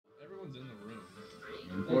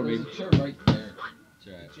Or There's maybe. a chair right there.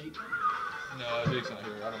 Jake. No, Jake's not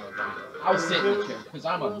here. I don't know about that. I'll sit in the chair because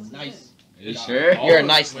I'm a nice. You sure? You're a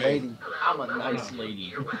nice Wait. lady. I'm a nice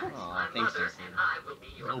lady. Aw, thanks, Justin.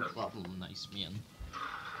 No problem, nice man.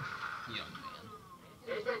 Young man.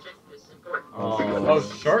 Oh,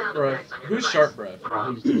 sharp breath. Who's sharp breath?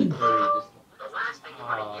 Oh, he's doing curry.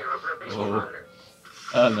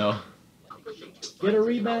 Oh no. Get a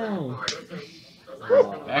rebound.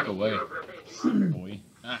 Back away. Boy.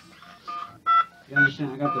 Ah. You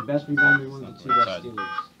understand? I got the best rebounder, one of the two best Outside. Steelers.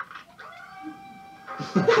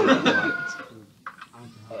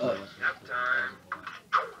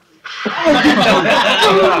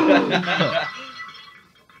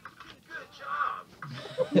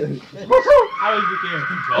 I was beginning.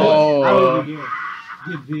 Oh. I was beginning.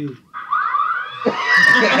 Get big.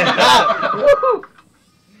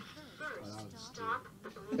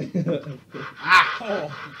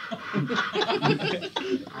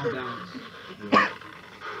 I'm down.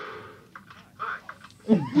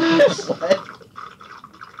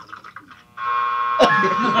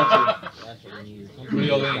 What do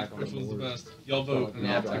y'all think? Which one's the best? Y'all vote and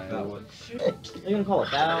I'll take that one. Are you gonna call a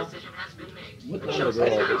foul? What the shit?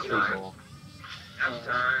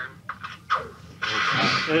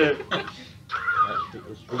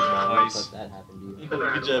 Nice. That happened to you.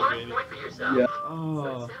 Good job, Manny. Yeah.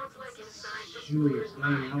 Oh, shoot.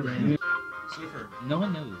 Dang, Swiffer. No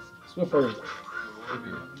one knows. Swiffer.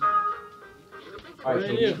 Alright,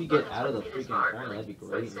 so if you get out of the freaking corner, that'd be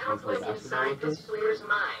great. If you can play basketball with this.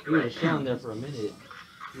 You were just chilling there for a minute.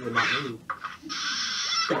 You would not move.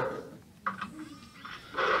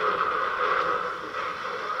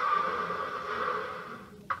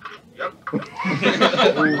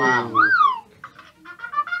 Wow.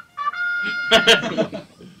 No,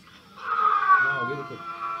 get a kick.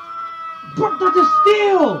 But that's a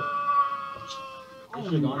steal! You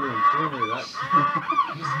should have gone to him sooner.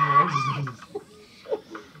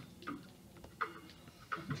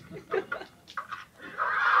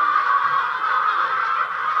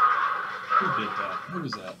 Who did that? Who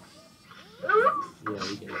was that? Yeah,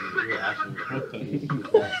 we can do it. Actually, What the?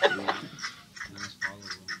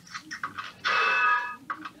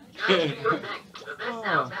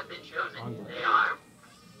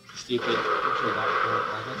 Stupid.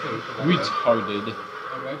 Retarded.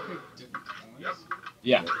 Oh, do I pick different coins?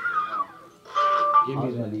 Yeah. I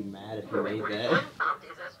was gonna be mad if you made that.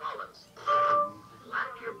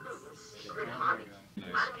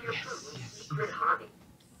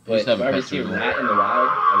 But Just have if a I ever pet see a turtle. rat in the wild,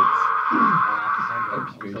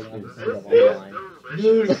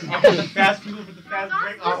 Dude, fast people for the fast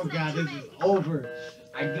break. Oh god, this is over.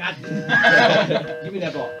 I got this. Give me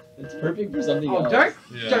that ball. it's perfect for something Oh, else. Dirk?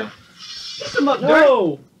 Yeah. Dirk. Piss him up, Dirk.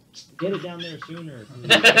 No. Get it down there sooner.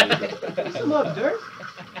 Piss him up, Dirk.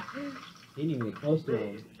 He didn't even get close to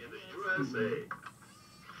him.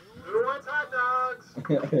 Who wants hot dogs?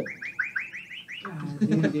 God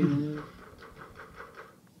damn, dude.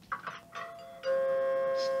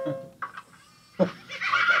 That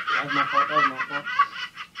was my fault. That was my fault.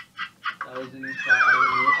 That was in his fault.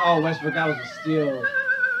 Oh, Westbrook, that was a steal.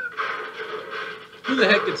 Who the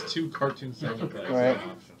heck gets two cartoon sound effects? Right.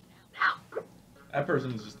 That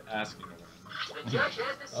person is just asking.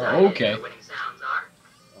 Oh, okay.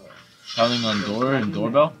 Counting on door and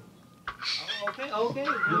doorbell? Okay.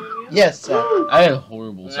 Yes, I had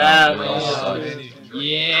horrible sound. That It was- sucked.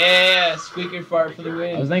 yeah, squeaker fart for the I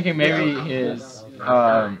win. was thinking maybe his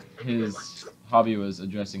hobby was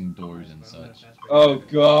addressing doors and such. Oh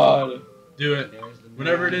god. Do it.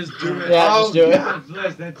 Whenever it is, do it. Yeah, just do it. God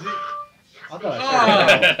bless, that's it. I thought I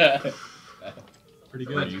said Pretty I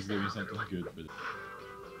good. usually do something good for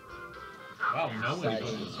Wow, no one Side.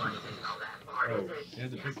 goes this one. Oh, you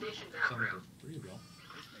had to pick something for free, bro.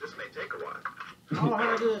 This may take a while. Oh, how do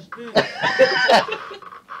I do that spin?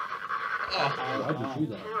 Why'd you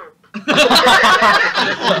do that?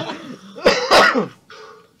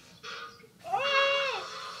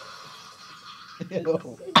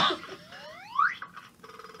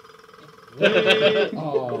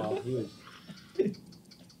 Oh, he was.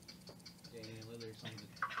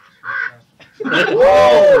 Whoa!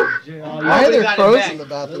 Oh, Why are there got it crows back. in the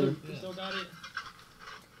bathroom? You still got it?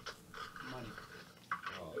 Money.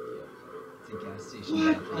 It's a gas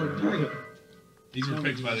station. Oh, dirty. These were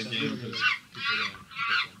picked by the game because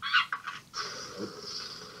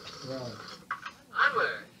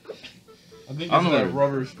I think it's Onward. that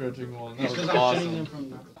rubber stretching one. That It's was because I'm shooting awesome. them from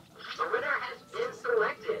the... The winner has been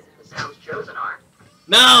selected. The sounds chosen are.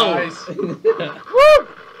 No! Nice. Woo!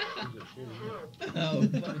 Oh,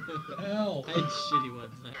 Hell. I had shitty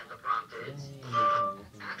ones. And the prompt is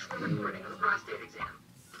actually recording a prostate exam.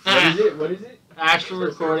 What is it? What is it? Actual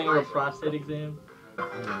recording of a prostate exam.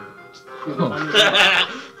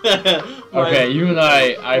 Okay, you and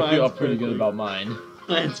I feel Mine's pretty good perfect. about mine.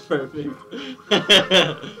 That's perfect.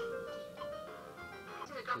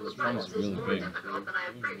 This one is really big.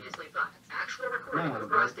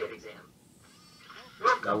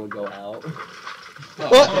 That would go out.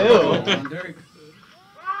 What?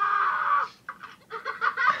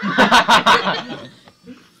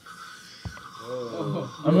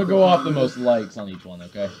 I'm gonna go off the most likes on each one,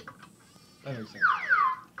 okay? That makes sense.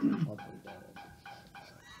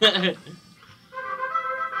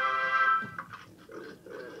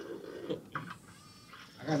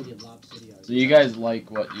 I gotta get Lob City out. So you guys like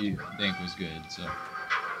what you think was good, so.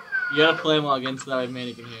 You gotta play them all against that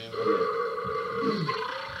Manic and him.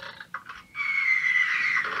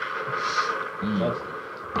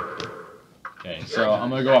 Okay, so I'm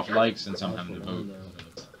gonna go off likes since I'm having to vote.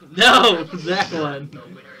 No! That one!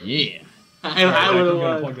 Yeah. I I'm would've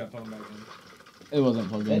gonna won. plug that phone back in. It wasn't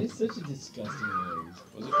plugged That in. is such a disgusting noise.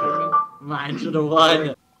 Was it plugged Mine should've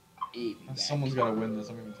won. in? Someone's gotta win this.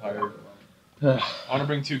 I'm getting tired. I wanna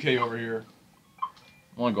bring 2K over here.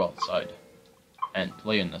 I wanna go outside and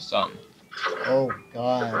play in the sun. Oh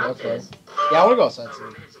god, okay. Yeah, I wanna go outside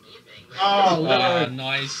soon. Oh,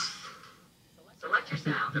 Nice. Select your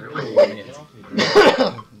sound.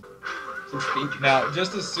 Now,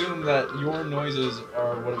 just assume that your noises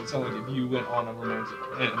are what it would sound like if you went on a romantic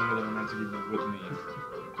evening with me.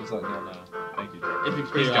 Just let me know. Thank you. It'd be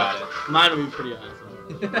pretty He's got awesome. Mine would be pretty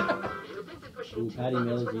awesome. Ooh, Patty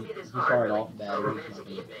Mills, he started off bad.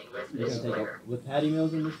 With Patty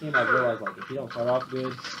Mills in this game, I realized like if you don't start off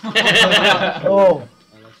good, Oh.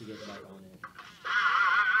 unless you get back on it,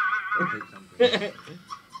 it'll take something.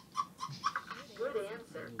 Good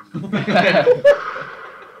answer.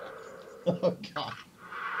 Oh god.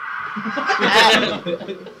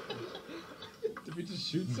 Did we just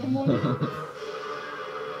shoot someone?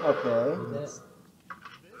 Okay. This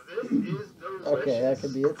is delicious. Okay, that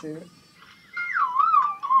could be it too.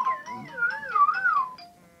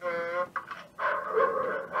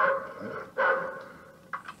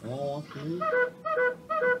 Oh, okay.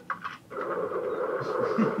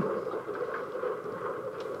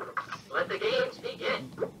 Let the games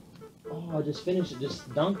begin. Oh, just finish it.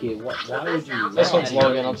 Just dunk it. Why would you? This one's Patty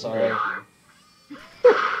Logan, Mills, I'm sorry.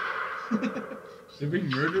 Did we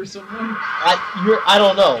murder someone? I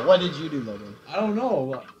don't know. What did you do, Logan? I don't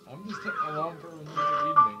know. I'm just along for a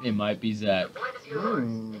romantic evening. It might be Zach. Point is yours.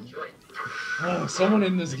 Hmm. Enjoy it. Oh, someone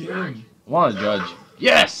in this game. I want to judge.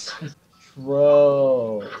 Yes!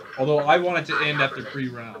 Bro. Although I want it to end after 3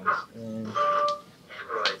 rounds.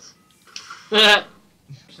 Hemorrhoids. That's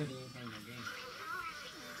Said he ain't playing that game.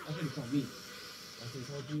 That's what he told me. That's what he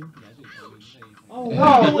told you? Yeah, that's what he told me. He said he ain't Oh, playing wow.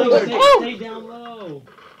 that game. Look, stay down low.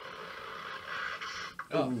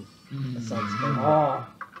 Oh. That sounds good. Oh.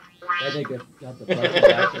 That nigga got the pressure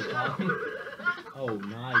back to the top. Oh,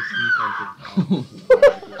 nice defensive.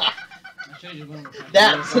 I should've just went on the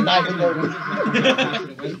That's a knife in Logan.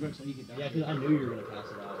 Yeah, because I knew you were going to pass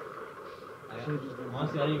it out.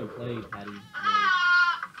 Honestly, I didn't even play Patty.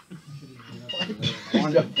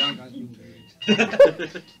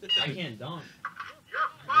 I can't dunk.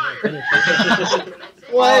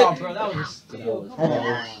 What? Oh, bro, that was a steal.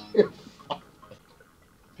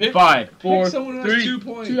 Pick 5, 4, someone who has 3, 2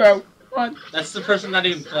 points. 2 out, 1. the person not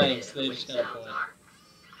even playing, so they just got a point.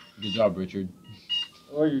 Good job, Richard.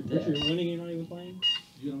 Or you're Richard winning, you're not even playing?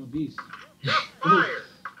 You're on a beast. Fire.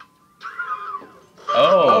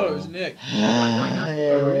 Oh, it Oh. was Nick. Yeah.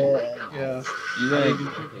 Yeah. You think?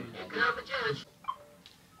 Now the judge.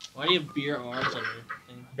 Why do you have beer arms on your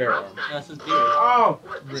thing? Bear arms. That's his beer. Oh!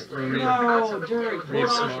 What this No, Derek, Real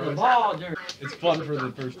hold on to the smart. ball, Derek. It's fun for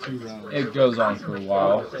the first 2 rounds. It goes on for a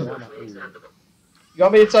while. You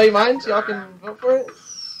want me to tell you mine so y'all can vote for it?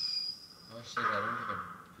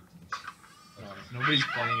 Nobody's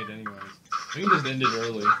playing it anyways. We can just end it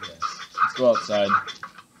early. Let's go outside.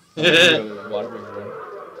 Run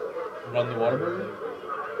the water burger?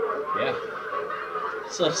 Yeah.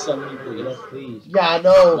 So many beers. Yes, please. Yeah, I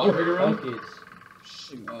know. Whataburger run? Buckets.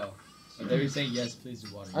 Shoot. Oh. So they were saying yes, please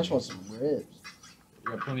do water. I just want some ribs.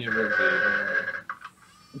 We got plenty of ribs there.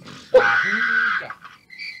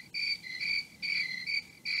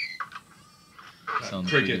 Sounds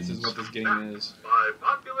Crickets pretty is what this game is. By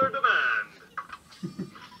popular demand.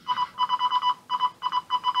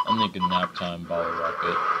 I'm thinking nap time, bottle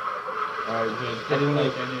rocket. Alright, I didn't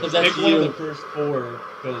like any. Because that's Pick one of you. the first 4,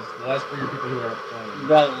 because the last 3 are people who aren't You're playing.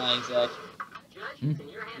 bad at lying, Zach. Judge, it's in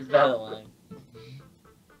your You're hands bad now. at lying.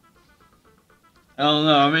 I don't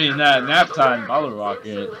know, I mean, that nap time, bottle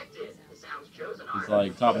rocket. Selected. Sounds chosen It's art.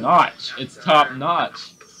 like top notch. It's top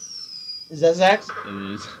notch. Is that Zach's? It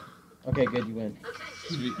is. Okay, good, you win.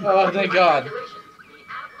 Sweet. Oh, thank God. Congratulations, we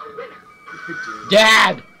have a winner.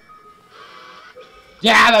 Dad!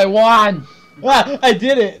 Dad, I won! Ah, I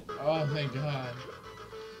did it! Oh, thank God.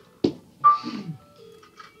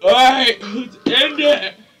 Alright, let's end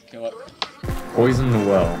it! Kill it. Poison the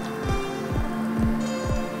well.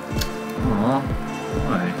 Aw.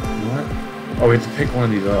 Why? What? Oh, we have to pick one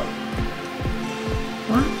of these up.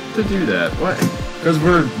 What? To do that? What? Because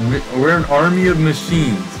we're an army of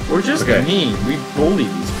machines. We're just Okay. mean. We bully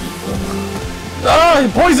these people. Ah,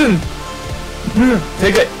 poison!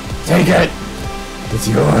 Take it! Take it! It's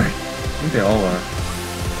yours. I think they all are.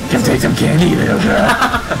 Come take some candy, little girl.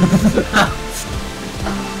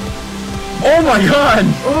 Oh my god!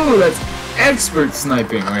 Oh, that's expert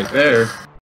sniping right there.